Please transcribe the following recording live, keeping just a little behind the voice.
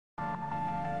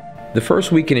The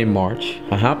first weekend in March,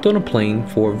 I hopped on a plane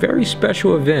for a very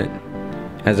special event.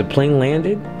 As the plane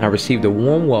landed, I received a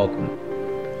warm welcome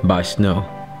by snow.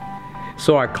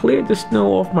 So I cleared the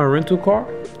snow off my rental car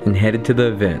and headed to the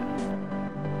event.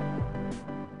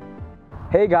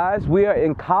 Hey guys, we are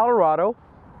in Colorado.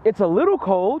 It's a little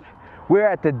cold. We're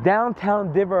at the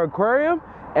downtown Denver Aquarium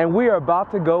and we are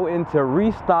about to go into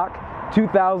Reef Stock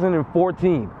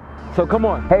 2014. So come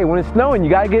on. Hey, when it's snowing, you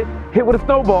gotta get hit with a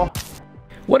snowball.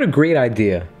 What a great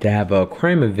idea to have an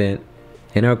aquarium event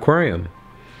in an aquarium.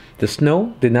 The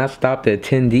snow did not stop the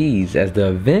attendees as the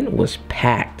event was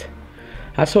packed.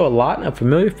 I saw a lot of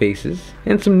familiar faces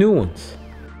and some new ones.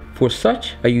 For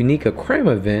such a unique aquarium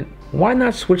event, why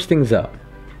not switch things up?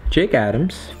 Jake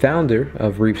Adams, founder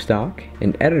of Reef Stock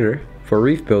and editor for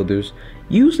Reef Builders,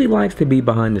 usually likes to be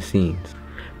behind the scenes.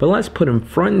 But let's put him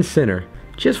front and center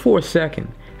just for a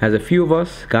second, as a few of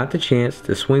us got the chance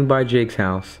to swing by Jake's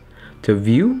house to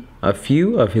view a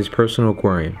few of his personal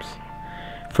aquariums.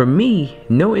 For me,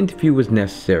 no interview was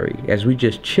necessary as we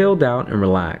just chilled out and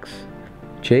relaxed.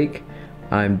 Jake,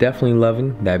 I'm definitely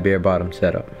loving that bare bottom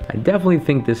setup. I definitely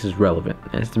think this is relevant,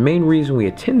 as the main reason we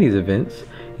attend these events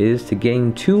is to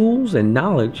gain tools and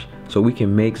knowledge so we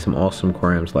can make some awesome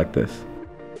aquariums like this.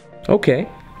 Okay,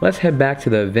 let's head back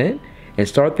to the event and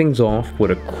start things off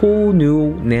with a cool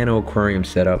new nano aquarium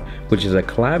setup, which is a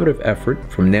collaborative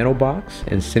effort from NanoBox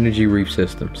and Synergy Reef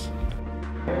Systems.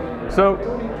 So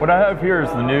what I have here is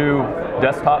the new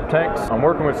desktop tanks. I'm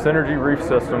working with Synergy Reef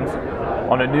Systems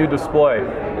on a new display.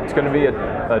 It's going to be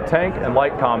a tank and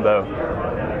light combo.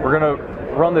 We're going to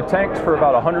run the tanks for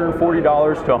about $140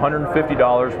 to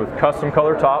 $150 with custom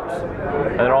color tops,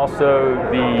 and then also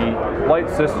the light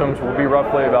systems will be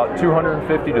roughly about $250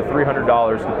 to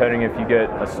 $300 depending if you get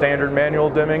a standard manual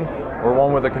dimming or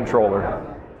one with a controller.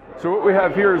 So what we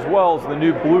have here as well is the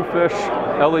new Bluefish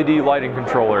LED lighting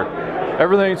controller.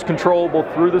 Everything's controllable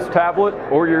through this tablet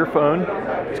or your phone.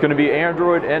 It's going to be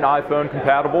Android and iPhone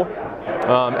compatible.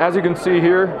 As you can see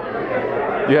here,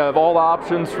 you have all the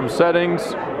options from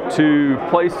settings to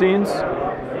play scenes.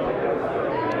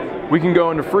 We can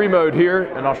go into free mode here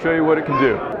and I'll show you what it can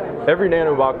do. Every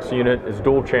NanoBox unit is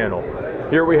dual channel.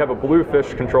 Here we have a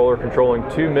Bluefish controller controlling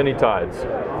 2 mini tides.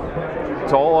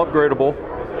 It's all upgradable.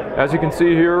 As you can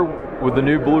see here with the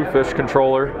new Bluefish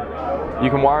controller, you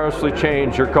can wirelessly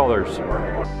change your colors.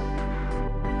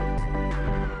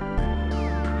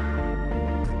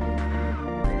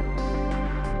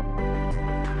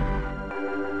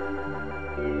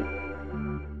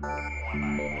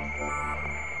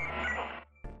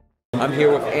 I'm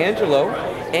here with Angelo,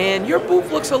 and your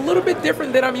booth looks a little bit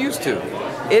different than I'm used to.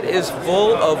 It is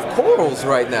full of corals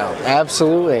right now.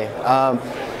 Absolutely.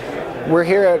 We're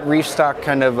here at Reef Stock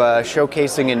kind of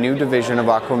showcasing a new division of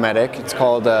Aquametic. It's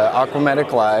called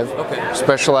Aquametic Live. Okay.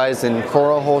 Specialized in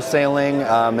coral wholesaling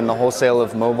and the wholesale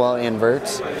of mobile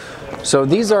inverts. So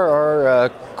these are our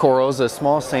corals, a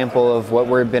small sample of what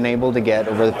we've been able to get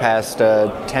over the past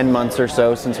 10 months or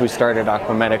so since we started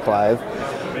Aquametic Live.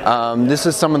 This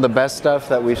is some of the best stuff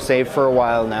that we've saved for a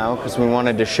while now because we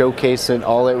wanted to showcase it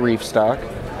all at Reef Stock.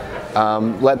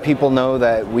 Let people know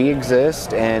that we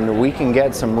exist and we can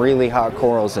get some really hot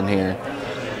corals in here.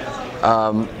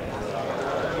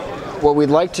 What we'd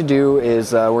like to do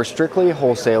is we're strictly a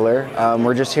wholesaler.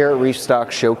 We're just here at Reef Stock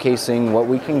showcasing what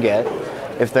we can get.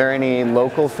 If there are any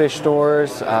local fish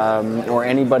stores or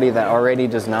anybody that already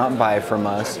does not buy from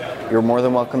us, you're more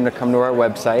than welcome to come to our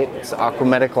website. It's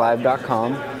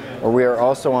aquameticlive.com, or we are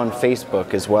also on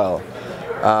Facebook as well.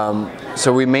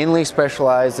 So we mainly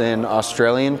specialize in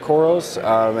Australian corals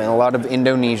and a lot of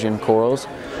Indonesian corals.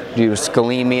 We do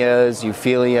scalemias,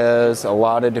 euphyllias, a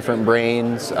lot of different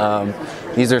brains.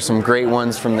 These are some great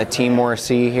ones from the Timor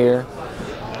Sea here.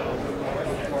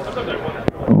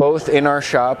 Both in our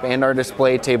shop and our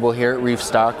display table here at Reef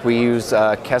Stock, we use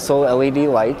Kessel LED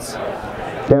lights.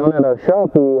 Down at our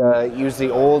shop, we use the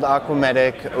old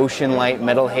Aquametic Ocean Light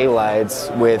metal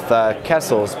halides with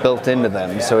Kessels built into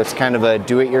them. So it's kind of a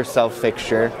do-it-yourself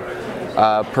fixture.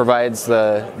 Provides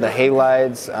the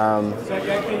halides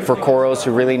for corals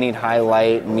who really need high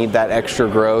light, need that extra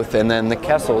growth, and then the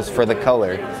Kessels for the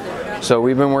color. So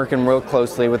we've been working real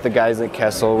closely with the guys at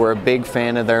Kessel. We're a big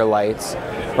fan of their lights.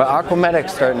 But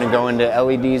Aquametic's starting to go into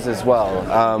LEDs as well.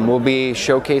 We'll be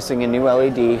showcasing a new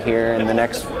LED here in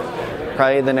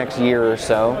probably the next year or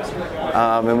so.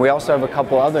 And we also have a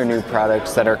couple other new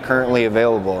products that are currently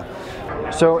available.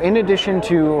 So in addition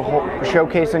to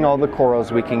showcasing all the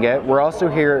corals we can get, we're also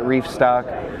here at Reef Stock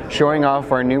showing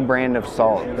off our new brand of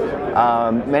salt.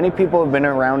 Many people have been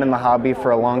around in the hobby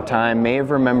for a long time, may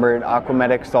have remembered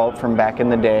Aquametic salt from back in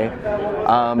the day.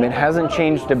 It hasn't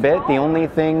changed a bit. The only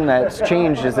thing that's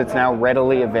changed is it's now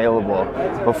readily available.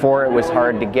 Before it was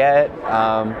hard to get,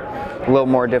 a little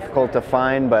more difficult to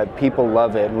find, but people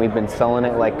love it and we've been selling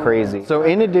it like crazy. So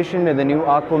in addition to the new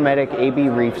Aquametic AB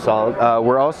Reef Salt,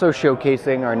 we're also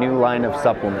showcasing our new line of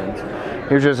supplements.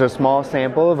 Here's just a small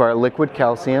sample of our liquid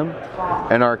calcium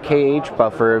and our KH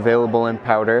buffer available in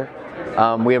powder.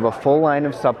 We have a full line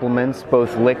of supplements,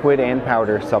 both liquid and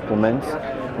powder supplements.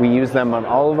 We use them on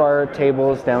all of our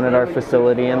tables down at our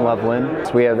facility in Loveland.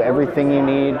 So we have everything you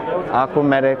need.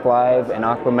 Aquametic Live and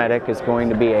Aquametic is going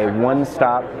to be a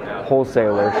one-stop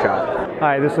wholesaler shop.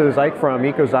 Hi, this is Ike from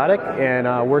Ecozotic,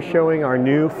 and we're showing our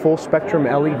new full spectrum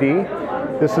LED.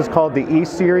 This is called the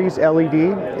E-Series LED.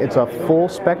 It's a full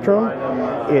spectrum.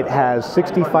 It has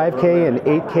 65K and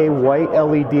 8K white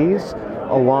LEDs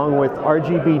along with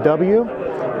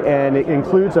RGBW, and it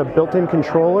includes a built-in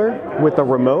controller with a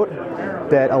remote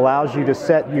that allows you to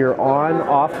set your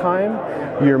on-off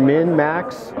time, your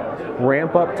min-max,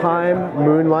 ramp-up time,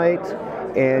 moonlight,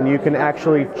 and you can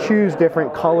actually choose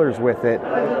different colors with it.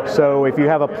 So if you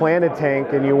have a planted tank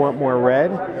and you want more red,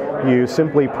 you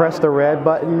simply press the red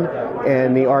button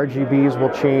and the RGBs will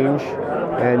change,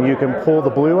 and you can pull the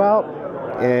blue out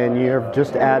and you've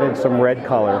just added some red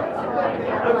color.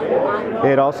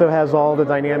 It also has all the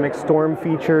dynamic storm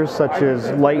features such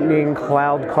as lightning,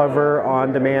 cloud cover,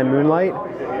 on-demand moonlight,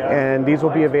 and these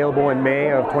will be available in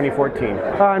May of 2014.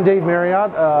 Hi, I'm Dave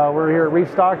Marriott. We're here at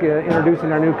Reef Stock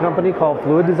introducing our new company called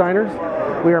Fluid Designers.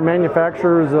 We are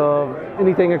manufacturers of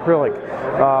anything acrylic.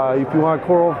 If you want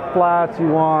coral flats, you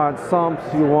want sumps,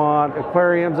 you want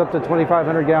aquariums up to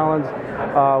 2,500 gallons,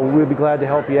 we'll be glad to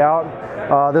help you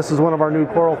out. This is one of our new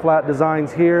coral flat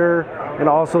designs here, and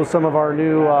also some of our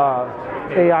new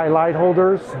AI light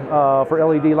holders for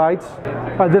LED lights.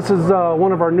 This is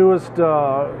one of our newest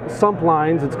sump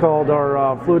lines. It's called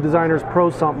our Fluid Designers Pro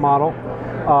Sump model.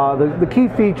 The key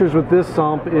features with this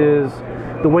sump is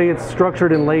the way it's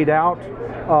structured and laid out.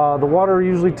 The water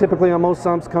usually typically on most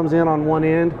sumps comes in on one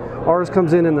end. Ours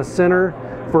comes in the center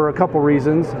for a couple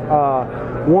reasons.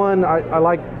 One, I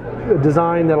like a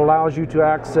design that allows you to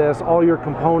access all your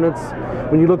components.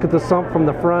 When you look at the sump from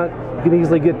the front, you can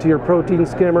easily get to your protein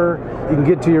skimmer, you can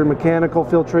get to your mechanical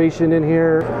filtration in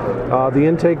here. The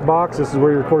intake box, this is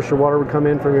where of course your water would come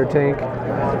in from your tank.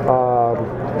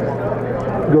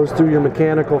 Goes through your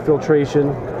mechanical filtration.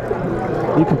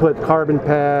 You can put carbon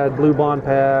pad, blue bond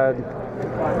pad,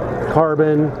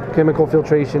 carbon, chemical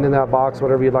filtration in that box,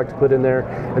 whatever you'd like to put in there.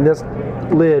 And this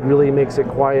lid really makes it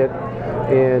quiet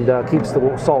and keeps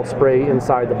the salt spray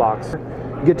inside the box.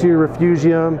 Get to your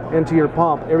refugium, into your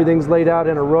pump. Everything's laid out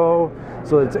in a row,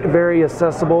 so it's very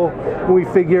accessible. We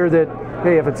figure that,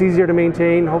 hey, if it's easier to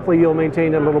maintain, hopefully you'll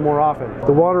maintain it a little more often.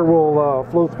 The water will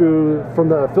flow through from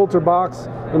the filter box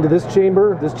into this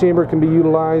chamber. This chamber can be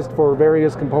utilized for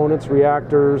various components,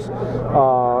 reactors,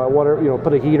 whatever,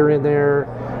 put a heater in there.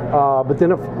 But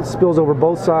then it spills over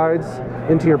both sides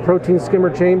into your protein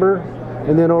skimmer chamber,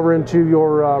 and then over into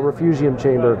your refugium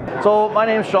chamber. So my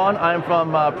name's Sean. I'm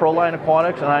from Proline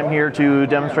Aquatics, and I'm here to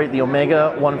demonstrate the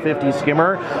Omega 150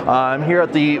 skimmer. I'm here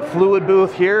at the fluid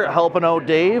booth here, helping out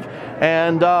Dave,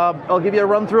 and I'll give you a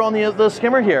run through on the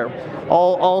skimmer here.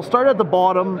 I'll start at the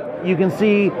bottom. You can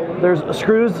see there's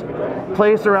screws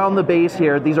placed around the base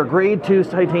here. These are grade 2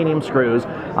 titanium screws.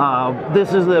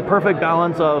 This is the perfect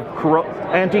balance of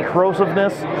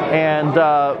anti-corrosiveness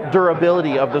and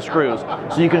durability of the screws.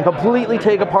 So you can completely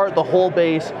take apart the whole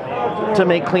base to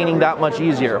make cleaning that much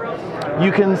easier.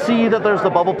 You can see that there's the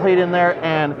bubble plate in there,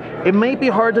 and it may be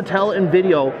hard to tell in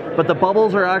video, but the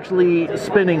bubbles are actually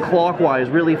spinning clockwise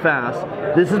really fast.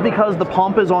 This is because the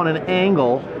pump is on an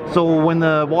angle, so when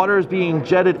the water is being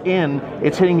jetted in,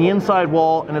 it's hitting the inside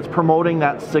wall and it's promoting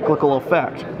that cyclical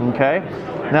effect, okay?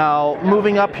 Now,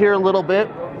 moving up here a little bit,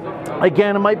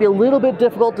 again, it might be a little bit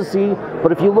difficult to see,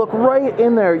 but if you look right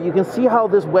in there, you can see how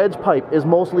this wedge pipe is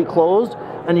mostly closed,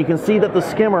 and you can see that the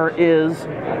skimmer is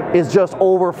just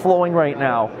overflowing right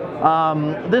now.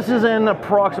 This is in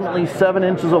approximately 7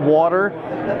 inches of water.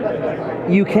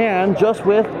 You can, just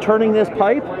with turning this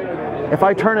pipe, if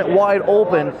I turn it wide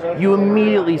open, you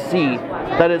immediately see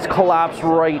that it's collapsed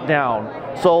right down.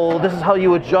 So this is how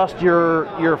you adjust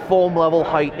your foam level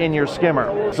height in your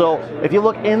skimmer. So if you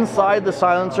look inside the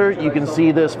silencer, you can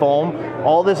see this foam.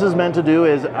 All this is meant to do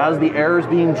is, as the air is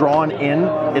being drawn in,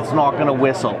 it's not going to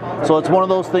whistle. So it's one of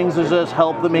those things that just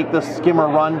help to make the skimmer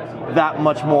run that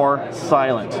much more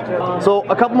silent. So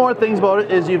a couple more things about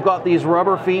it is you've got these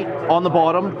rubber feet on the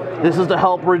bottom. This is to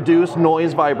help reduce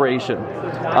noise vibration.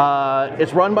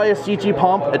 It's run by a CG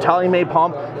pump, Italian-made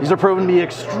pump. These are proven to be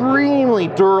extremely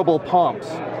durable pumps.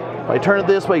 If I turn it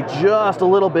this way just a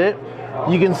little bit,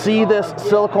 you can see this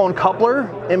silicone coupler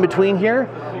in between here.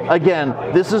 Again,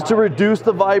 this is to reduce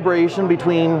the vibration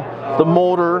between the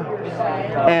motor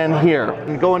and here.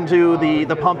 And going to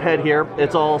the pump head here,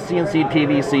 it's all CNC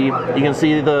PVC. You can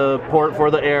see the port for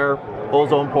the air,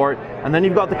 ozone port, and then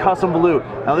you've got the custom volute.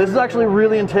 Now this is actually a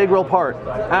really integral part.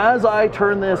 As I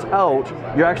turn this out,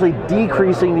 you're actually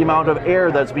decreasing the amount of air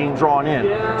that's being drawn in.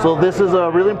 So this is a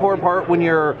really important part when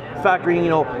you're factoring,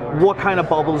 what kind of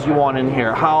bubbles you want in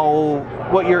here,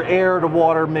 what your air to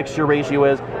water mixture ratio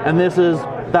is, and this is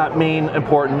that main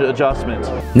important adjustment.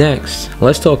 Next,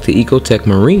 let's talk to Ecotech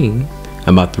Marine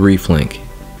about the Reef Link.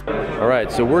 All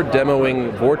right, so we're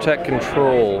demoing Vortec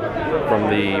control from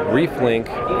the Reef Link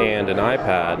and an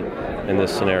iPad in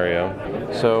this scenario.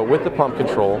 So with the pump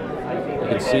control, you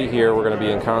can see here we're going to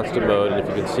be in constant mode, and if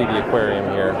you can see the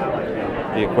aquarium here,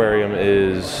 the aquarium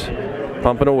is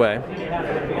pumping away.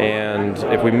 And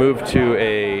if we move to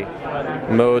a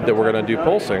mode that we're going to do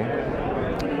pulsing,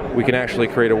 we can actually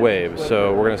create a wave.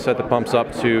 So we're going to set the pumps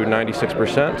up to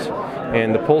 96%,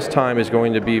 and the pulse time is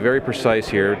going to be very precise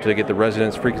here to get the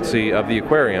resonance frequency of the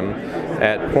aquarium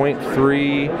at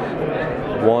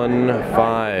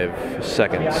 0.315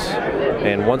 seconds.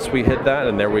 And once we hit that,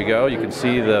 and there we go, you can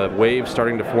see the wave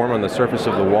starting to form on the surface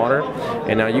of the water.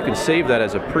 And now you can save that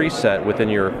as a preset within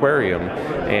your aquarium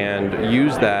and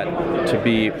use that to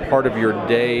be part of your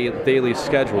daily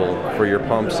schedule for your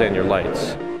pumps and your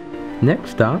lights.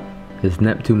 Next stop is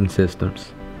Neptune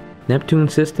Systems. Neptune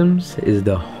Systems is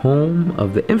the home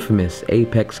of the infamous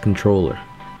Apex controller.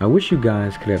 I wish you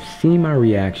guys could have seen my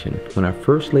reaction when I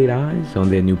first laid eyes on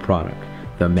their new product,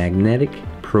 the Magnetic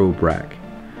Probe Rack.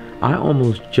 I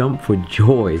almost jumped for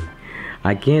joy.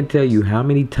 I can't tell you how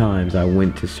many times I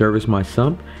went to service my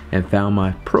sump and found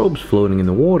my probes floating in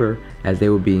the water as they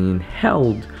were being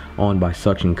held on by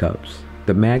suction cups.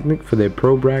 The magnet for their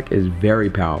probe rack is very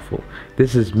powerful.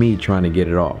 This is me trying to get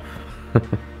it off.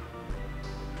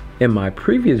 In my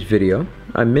previous video,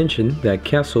 I mentioned that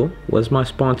Kessel was my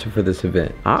sponsor for this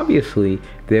event. Obviously,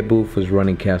 their booth was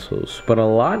running Kessels, but a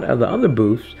lot of the other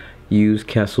booths use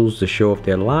Kessels to show off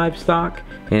their livestock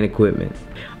and equipment.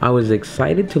 I was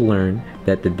excited to learn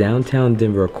that the downtown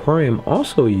Denver Aquarium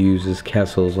also uses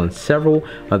Kessels on several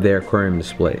of their aquarium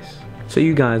displays. So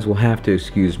you guys will have to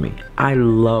excuse me. I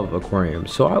love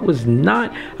aquariums, so I was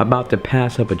not about to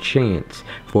pass up a chance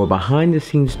for a behind the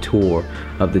scenes tour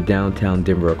of the downtown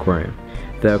Denver Aquarium.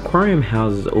 The aquarium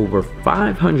houses over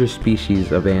 500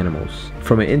 species of animals,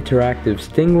 from an interactive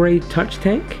stingray touch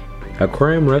tank,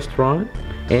 aquarium restaurant,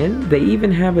 and they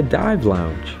even have a dive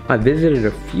lounge. I visited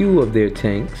a few of their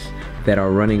tanks that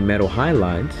are running metal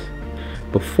highlights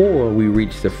before we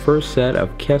reach the first set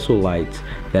of Kessel lights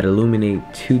that illuminate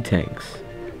 2 tanks.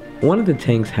 One of the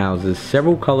tanks houses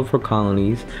several colorful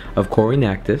colonies of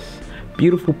Corynactis,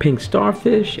 beautiful pink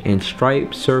starfish, and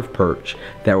striped surf perch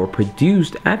that were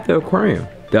produced at the aquarium.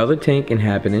 The other tank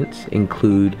inhabitants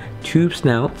include tube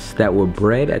snouts that were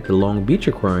bred at the Long Beach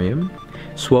Aquarium,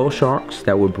 swell sharks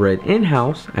that were bred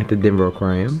in-house at the Denver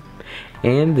Aquarium,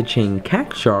 and the chain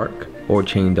cat shark or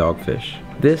chain dogfish.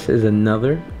 This is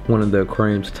another one of the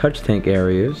aquarium's touch tank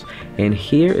areas, and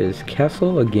here is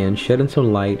Kessel again shedding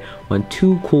some light on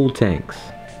 2 cool tanks.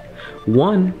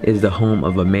 One is the home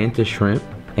of a mantis shrimp,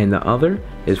 and the other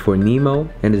is for Nemo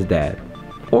and his dad,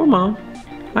 or mom.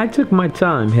 I took my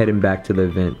time heading back to the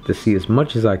event to see as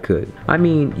much as I could. I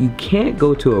mean, you can't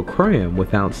go to an aquarium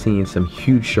without seeing some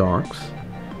huge sharks,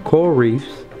 coral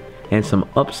reefs, and some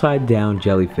upside down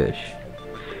jellyfish.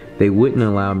 They wouldn't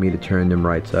allow me to turn them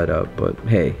right side up, but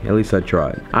hey, at least I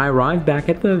tried. I arrived back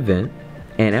at the event,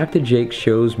 and after Jake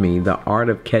shows me the art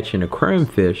of catching aquarium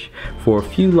fish for a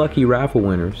few lucky raffle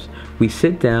winners, we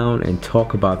sit down and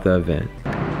talk about the event.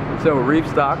 So Reef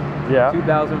Stock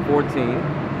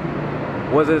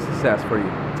 2014 was it a success for you?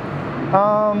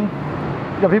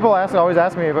 People always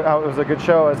ask me how it was a good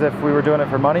show as if we were doing it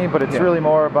for money, but it's really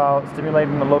more about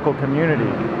stimulating the local community.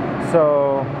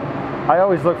 So I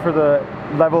always look for the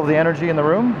level of the energy in the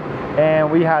room,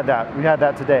 and we had that. We had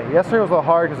that today. Yesterday was a little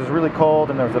hard because it was really cold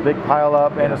and there was a big pile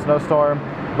up and a snowstorm.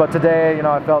 But today,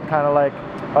 I felt kind of like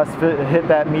us hit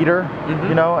that meter,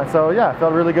 you know. And so yeah, it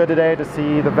felt really good today to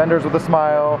see the vendors with a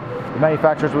smile, the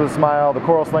manufacturers with a smile, the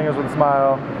coral slingers with a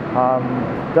smile.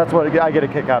 That's what I get a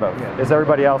kick out of, is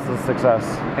everybody else's success.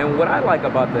 And what I like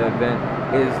about the event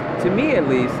is, to me at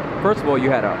least, first of all, you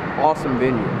had an awesome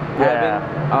venue. Yeah.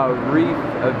 Having a reef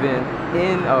event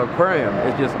in an aquarium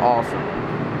is just awesome.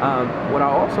 What I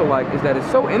also like is that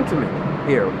it's so intimate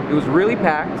here. It was really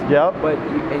packed. Yep.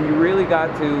 And you really got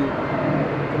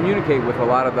to communicate with a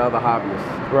lot of the other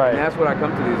hobbyists. Right. And that's what I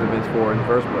come to these events for in the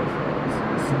first place.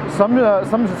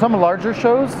 Some larger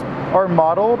shows are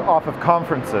modeled off of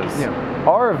conferences. Yeah.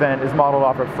 Our event is modeled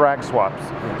off of frag swaps.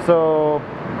 So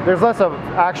there's less of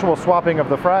actual swapping of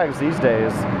the frags these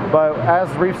days, but as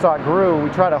Reef Stock grew, we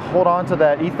try to hold on to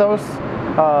that ethos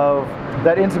of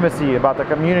that intimacy about the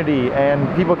community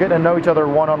and people getting to know each other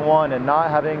one-on-one and not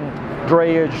having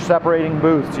drayage separating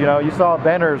booths. You know, you saw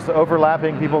banners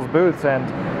overlapping people's booths, and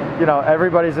you know,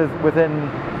 everybody's within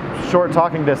short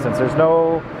talking distance. There's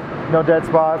no dead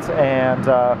spots, and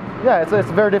yeah, it's a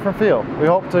very different feel. We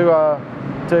hope to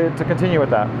continue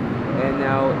with that. And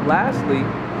now, lastly,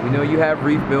 we know you have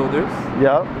reef builders.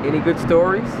 Yep. Any good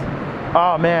stories?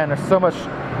 Oh man, there's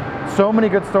so many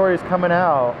good stories coming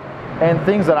out, and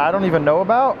things that I don't even know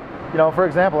about. You know, for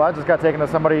example, I just got taken to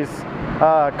somebody's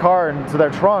car into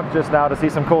their trunk just now to see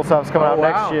some cool stuff's coming out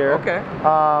next year. Okay.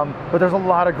 But there's a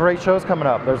lot of great shows coming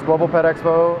up. There's Global Pet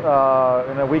Expo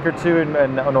in a week or two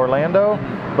in Orlando,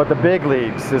 but the big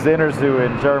leagues is Interzoo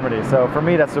in Germany. So for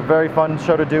me, that's a very fun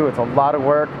show to do. It's a lot of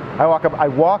work. I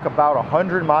walk about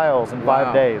 100 miles in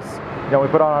 5 days. You know, we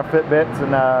put on our Fitbits,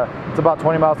 and it's about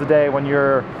 20 miles a day when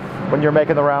you're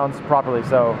making the rounds properly.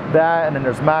 So that, and then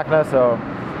there's MACNA. So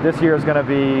this year is going to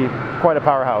be quite a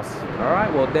powerhouse. All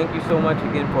right, well, thank you so much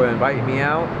again for inviting me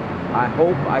out. I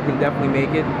hope I can definitely make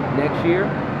it next year,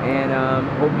 and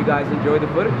hope you guys enjoy the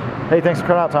footage. Hey, thanks for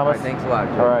coming out, Thomas. All right, thanks a lot,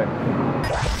 Joe. All right.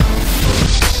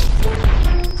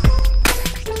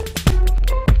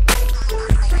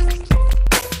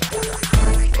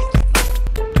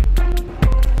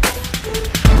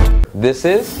 This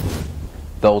is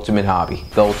The Ultimate Hobby.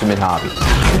 The Ultimate Hobby.